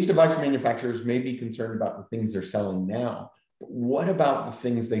 So these device manufacturers may be concerned about the things they're selling now, but what about the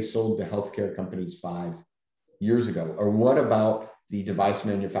things they sold to healthcare companies 5 years ago? Or what about the device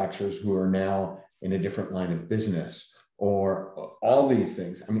manufacturers who are now in a different line of business, or all these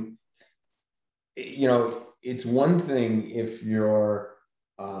things? I mean, you know, it's one thing if your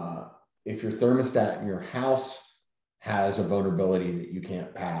thermostat in your house has a vulnerability that you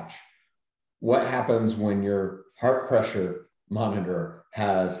can't patch. What happens when your heart pressure monitor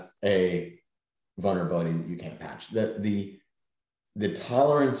has a vulnerability that you can't patch? The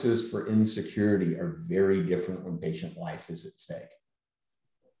tolerances for insecurity are very different when patient life is at stake.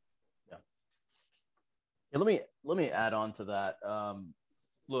 Yeah, let me add on to that.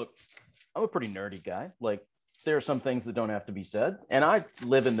 Look, I'm a pretty nerdy guy. Like, there are some things that don't have to be said, and I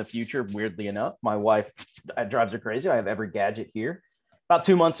live in the future. Weirdly enough, my wife drives her crazy. I have every gadget here. About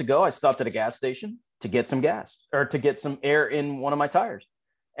 2 months ago, I stopped at a gas station to get some gas, or to get some air in one of my tires.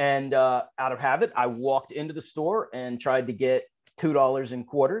 And out of habit, I walked into the store and tried to get $2 in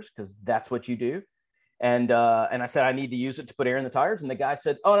quarters, because that's what you do. And I said, I need to use it to put air in the tires. And the guy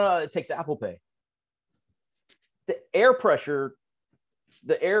said, oh, no, it takes Apple Pay. The air pressure,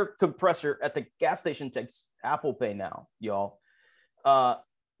 the air compressor at the gas station takes Apple Pay now, y'all.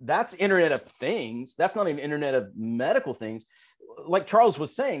 That's Internet of Things. That's not even Internet of Medical Things. Like Charles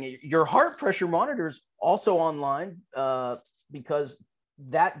was saying, your heart pressure monitor is also online because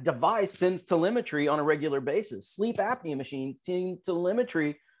that device sends telemetry on a regular basis. Sleep apnea machines send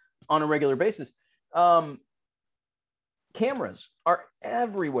telemetry on a regular basis. Cameras are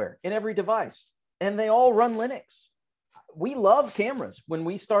everywhere in every device, and they all run Linux. We love cameras when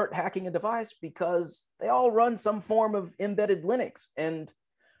we start hacking a device because they all run some form of embedded Linux, and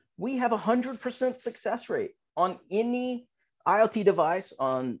we have 100% success rate on any IoT device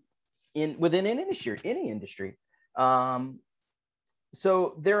within any industry.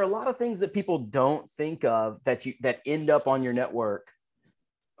 So there are a lot of things that people don't think of that end up on your network: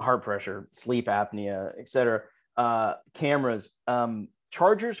 heart pressure, sleep apnea, etc. Cameras,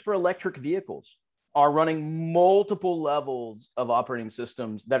 chargers for electric vehicles are running multiple levels of operating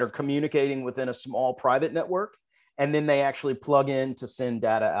systems that are communicating within a small private network, and then they actually plug in to send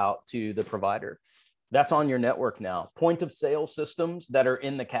data out to the provider. That's on your network now. Point of sale systems that are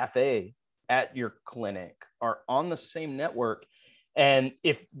in the cafe at your clinic are on the same network. And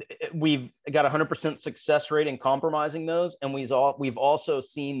if we've got 100% success rate in compromising those, and we've also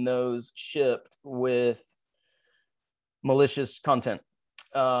seen those shipped with malicious content.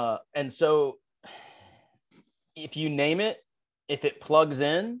 And so if you name it, if it plugs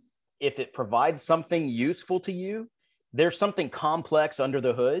in, if it provides something useful to you, there's something complex under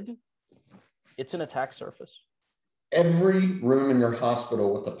the hood, it's an attack surface. Every room in your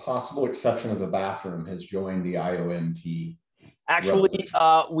hospital, with the possible exception of the bathroom, has joined the IOMT. Actually,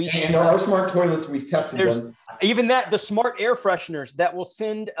 and there are smart toilets. We've tested them. Even the smart air fresheners that will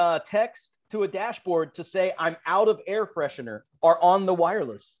send a text to a dashboard to say, I'm out of air freshener, are on the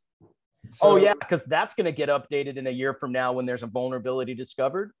wireless. So, oh yeah, because that's going to get updated in a year from now when there's a vulnerability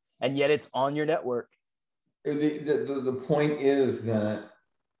discovered, and yet it's on your network. The point is that,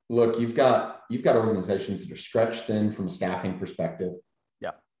 look, you've got organizations that are stretched thin from a staffing perspective.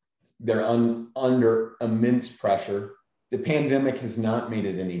 Yeah, they're under immense pressure. The pandemic has not made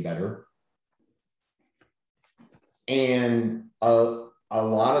it any better, and a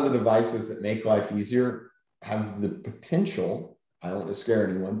lot of the devices that make life easier have the potential, I don't want to scare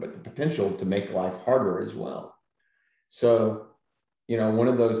anyone, but the potential to make life harder as well. So, you know, one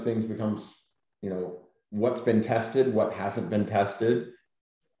of those things becomes, you know, what's been tested, what hasn't been tested,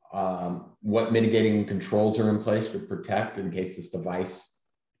 what mitigating controls are in place to protect in case this device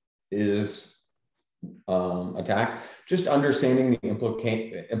is attacked. Just understanding the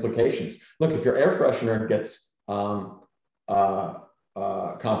implications. Look, if your air freshener gets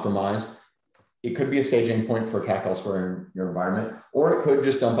compromised, it could be a staging point for attack elsewhere in your environment, or it could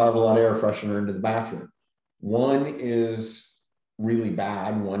just dump out a lot of air freshener into the bathroom. One is really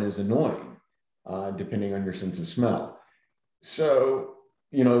bad, one is annoying, depending on your sense of smell. So,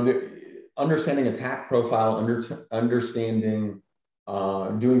 you know, understanding attack profile, understanding,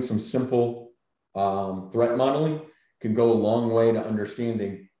 doing some simple threat modeling can go a long way to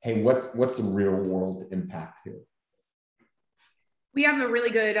understanding, hey, what's the real world impact here? We have a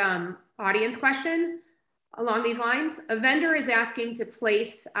really good audience question along these lines. A vendor is asking to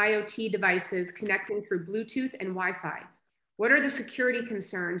place IoT devices connecting through Bluetooth and Wi-Fi. What are the security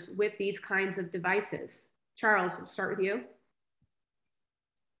concerns with these kinds of devices? Charles, we'll start with you.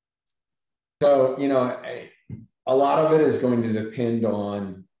 So, you know, a lot of it is going to depend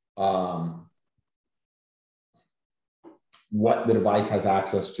on what the device has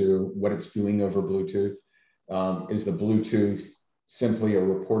access to, what it's doing over Bluetooth. Is the Bluetooth simply a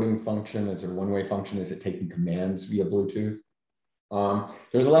reporting function? Is it a one-way function? Is it taking commands via Bluetooth?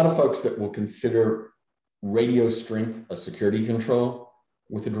 There's a lot of folks that will consider radio strength a security control.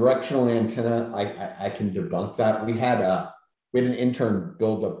 With a directional antenna, I can debunk that. We had an intern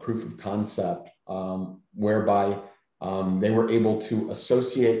build a proof of concept whereby they were able to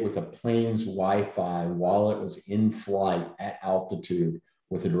associate with a plane's Wi-Fi while it was in flight at altitude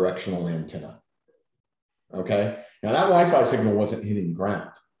with a directional antenna. Okay, now that Wi-Fi signal wasn't hitting the ground,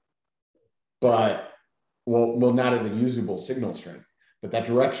 but well, not at a usable signal strength, but that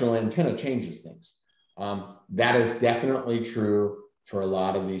directional antenna changes things. That is definitely true for a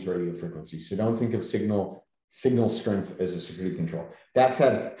lot of these radio frequencies. So don't think of signal strength as a security control. That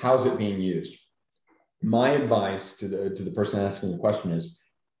said, how's it being used? My advice to the person asking the question is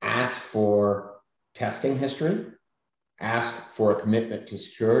ask for testing history, ask for a commitment to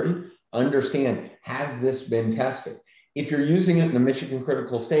security, understand, has this been tested? If you're using it in a mission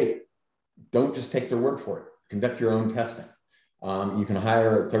critical state, don't just take their word for it. Conduct your own testing. You can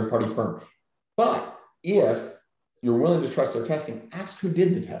hire a third-party firm. But if you're willing to trust their testing, ask who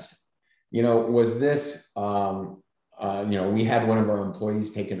did the testing. You know, was this, you know, we had one of our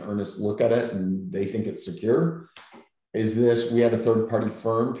employees take an earnest look at it and they think it's secure. Is this, we had a third-party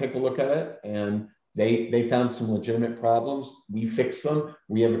firm take a look at it and they found some legitimate problems. We fixed them.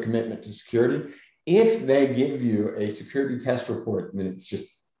 We have a commitment to security. If they give you a security test report and then it's just,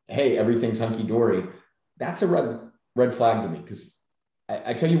 hey, everything's hunky-dory, that's a red flag to me, because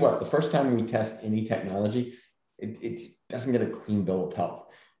I tell you what, the first time we test any technology, it doesn't get a clean bill of health.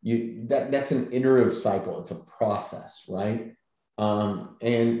 That's an iterative cycle. It's a process, right?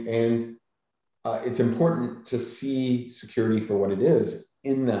 It's important to see security for what it is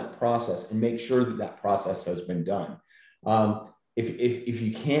in that process and make sure that that process has been done. If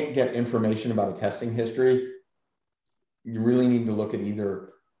you can't get information about a testing history, you really need to look at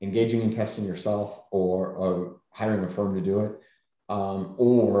either engaging in testing yourself or hiring a firm to do it,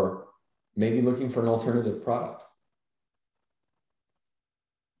 or maybe looking for an alternative product.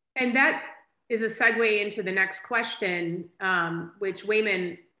 And that is a segue into the next question, which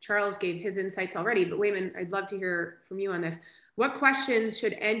Wayman, Charles gave his insights already, but Wayman, I'd love to hear from you on this. What questions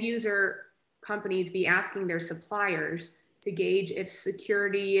should end user companies be asking their suppliers to gauge if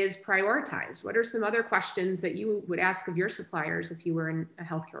security is prioritized? What are some other questions that you would ask of your suppliers if you were in a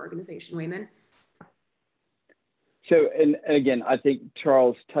healthcare organization, Wayman? So, and again, I think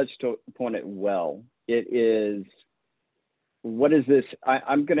Charles touched upon it well. It is, what is this?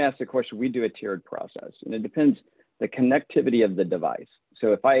 I'm going to ask the question, we do a tiered process, and it depends the connectivity of the device.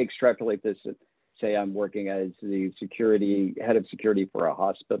 So if I extrapolate this, say I'm working as the head of security for a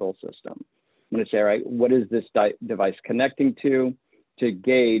hospital system, I'm going to say, all right, what is this device connecting to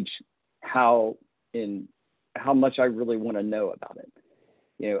gauge how much I really want to know about it.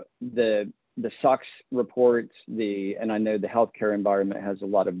 You know, the SOX reports, and I know the healthcare environment has a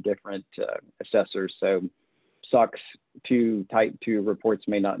lot of different assessors. So SOX 2 type 2 reports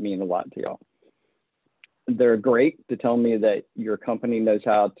may not mean a lot to y'all. They're great to tell me that your company knows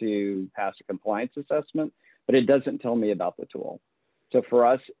how to pass a compliance assessment, but it doesn't tell me about the tool. So for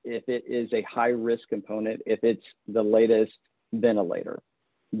us, if it is a high risk component, if it's the latest ventilator,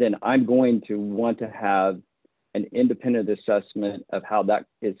 then I'm going to want to have an independent assessment of how that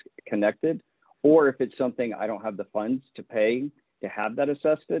is connected. Or if it's something I don't have the funds to pay to have that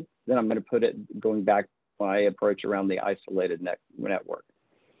assessed, then I'm going to put it, going back to my approach around the isolated network.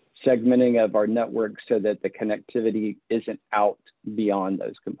 Segmenting of our network so that the connectivity isn't out beyond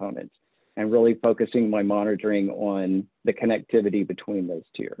those components, and really focusing my monitoring on the connectivity between those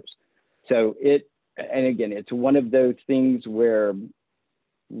tiers. So and again, it's one of those things where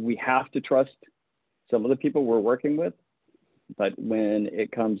we have to trust some of the people we're working with, but when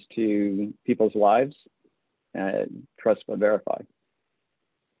it comes to people's lives, trust but verify.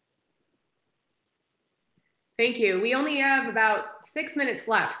 Thank you. We only have about 6 minutes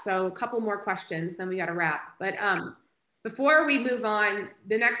left, so a couple more questions, then we got to wrap. But before we move on,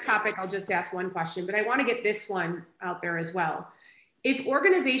 the next topic, I'll just ask one question, but I want to get this one out there as well. If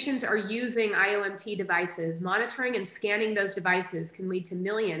organizations are using IoT devices, monitoring and scanning those devices can lead to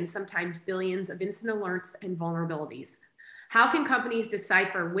millions, sometimes billions of incident alerts and vulnerabilities. How can companies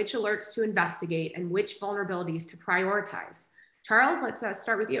decipher which alerts to investigate and which vulnerabilities to prioritize? Charles, let's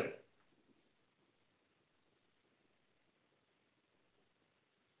start with you.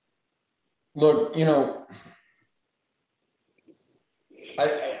 Look, you know,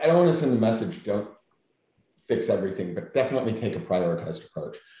 I don't want to send the message, don't fix everything, but definitely take a prioritized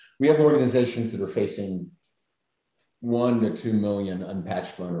approach. We have organizations that are facing 1 to 2 million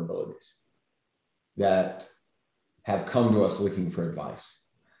unpatched vulnerabilities that have come to us looking for advice.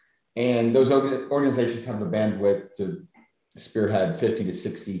 And those organizations have the bandwidth to spearhead 50 to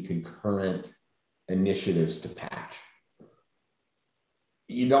 60 concurrent initiatives to patch.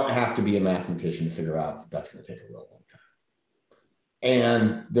 You don't have to be a mathematician to figure out that that's going to take a real long time.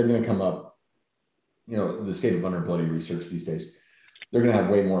 And they're going to come up, you know, the state of vulnerability research these days, they're going to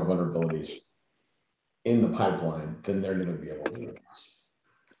have way more vulnerabilities in the pipeline than they're going to be able to address.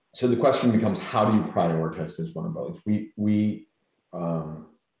 So the question becomes, how do you prioritize those vulnerabilities? We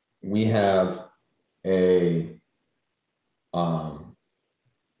have a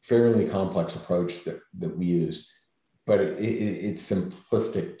fairly complex approach that we use, but it's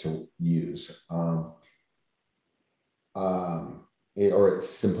simplistic to use, or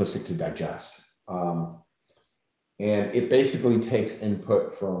it's simplistic to digest. And it basically takes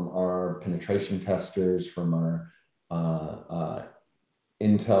input from our penetration testers, from our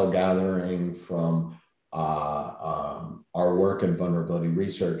intel gathering, from our work in vulnerability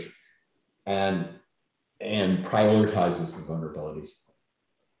research, and prioritizes the vulnerabilities.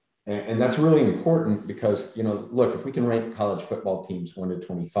 And that's really important because, you know, look, if we can rank college football teams 1 to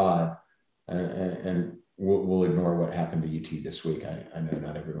 25, and we'll ignore what happened to UT this week. I know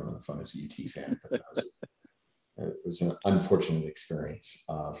not everyone on the phone is a UT fan, but it was an unfortunate experience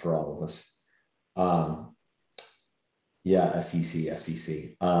for all of us. Yeah, SEC.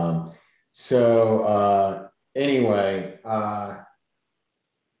 Anyway,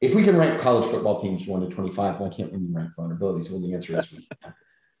 if we can rank college football teams 1 to 25, why can't we rank vulnerabilities? Well, the answer is we can,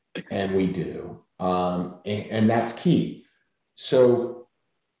 and we do, and that's key. So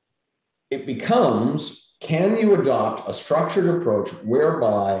it becomes, can you adopt a structured approach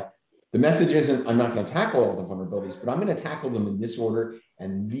whereby the message isn't, I'm not going to tackle all the vulnerabilities, but I'm going to tackle them in this order.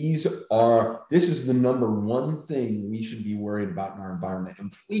 And this is the number one thing we should be worried about in our environment.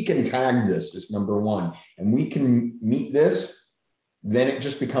 And if we can tag this as number one and we can meet this, then it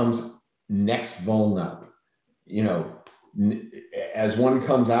just becomes next vuln. You know, as one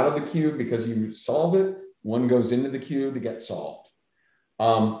comes out of the queue because you solve it, one goes into the queue to get solved.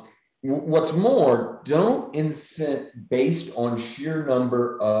 What's more, don't incent based on sheer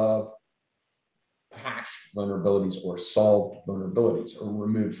number of patched vulnerabilities or solved vulnerabilities or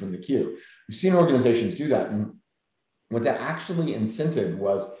removed from the queue. We've seen organizations do that. And what that actually incented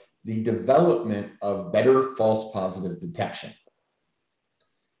was the development of better false positive detection.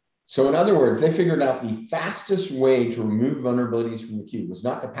 So in other words, they figured out the fastest way to remove vulnerabilities from the queue was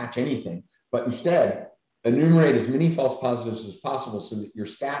not to patch anything, but instead enumerate as many false positives as possible so that your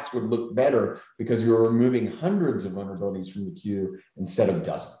stats would look better because you're removing hundreds of vulnerabilities from the queue instead of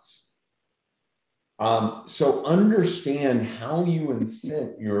dozens. So understand how you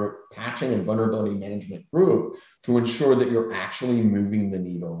incent your patching and vulnerability management group to ensure that you're actually moving the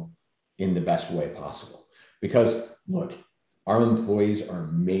needle in the best way possible. Because look, our employees are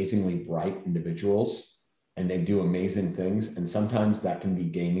amazingly bright individuals and they do amazing things. And sometimes that can be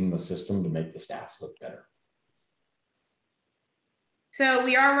gaming the system to make the stats look better. So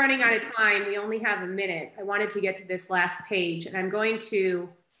we are running out of time. We only have a minute. I wanted to get to this last page and I'm going to,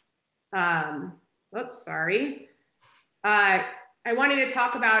 oops, sorry. I wanted to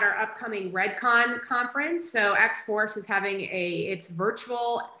talk about our upcoming RedCon conference. So X-Force is having its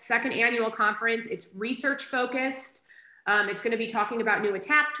virtual second annual conference. It's research focused. It's going to be talking about new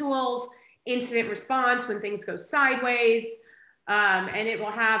attack tools, incident response when things go sideways. And it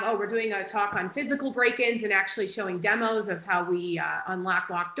will have, we're doing a talk on physical break-ins and actually showing demos of how we unlock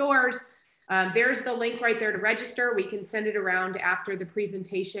locked doors. There's the link right there to register. We can send it around after the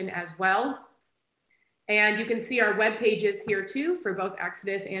presentation as well. And you can see our web pages here too for both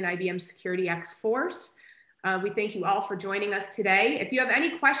Exodus and IBM Security X-Force. We thank you all for joining us today. If you have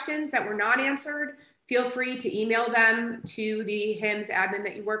any questions that were not answered, feel free to email them to the HIMSS admin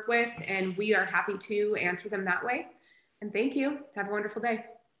that you work with, and we are happy to answer them that way. And thank you. Have a wonderful day.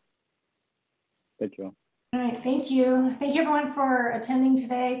 Thank you all. All right, thank you. Thank you everyone for attending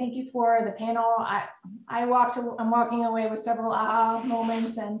today. Thank you for the panel. I'm walking away with several aha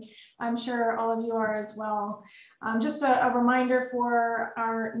moments, and I'm sure all of you are as well. Just a reminder for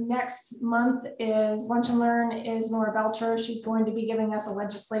our next month is Lunch and Learn is Nora Belcher. She's going to be giving us a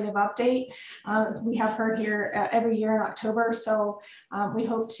legislative update. We have her here every year in October, so we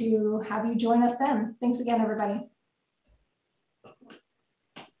hope to have you join us then. Thanks again, everybody.